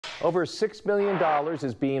Over $6 million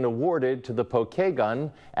is being awarded to the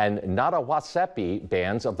Pokagon and Nadawasepi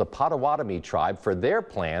bands of the Potawatomi tribe for their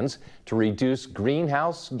plans to reduce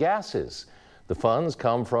greenhouse gases. The funds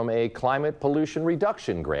come from a climate pollution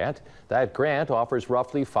reduction grant. That grant offers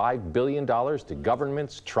roughly $5 billion to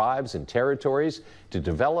governments, tribes, and territories to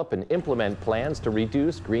develop and implement plans to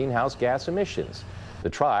reduce greenhouse gas emissions.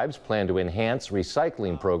 The tribes plan to enhance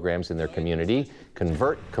recycling programs in their community,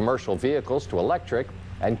 convert commercial vehicles to electric,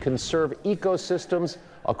 and conserve ecosystems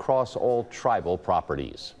across all tribal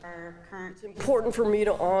properties. It's important for me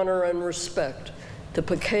to honor and respect the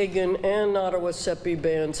Pokagon and Nadawasepi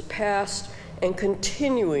bands' past and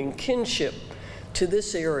continuing kinship to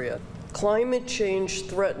this area. Climate change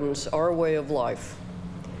threatens our way of life.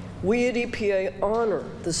 We at EPA honor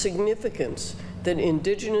the significance that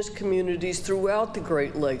indigenous communities throughout the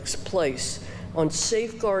Great Lakes place on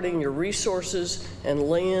safeguarding your resources and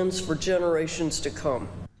lands for generations to come.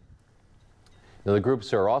 Now, the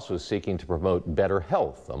groups are also seeking to promote better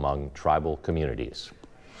health among tribal communities.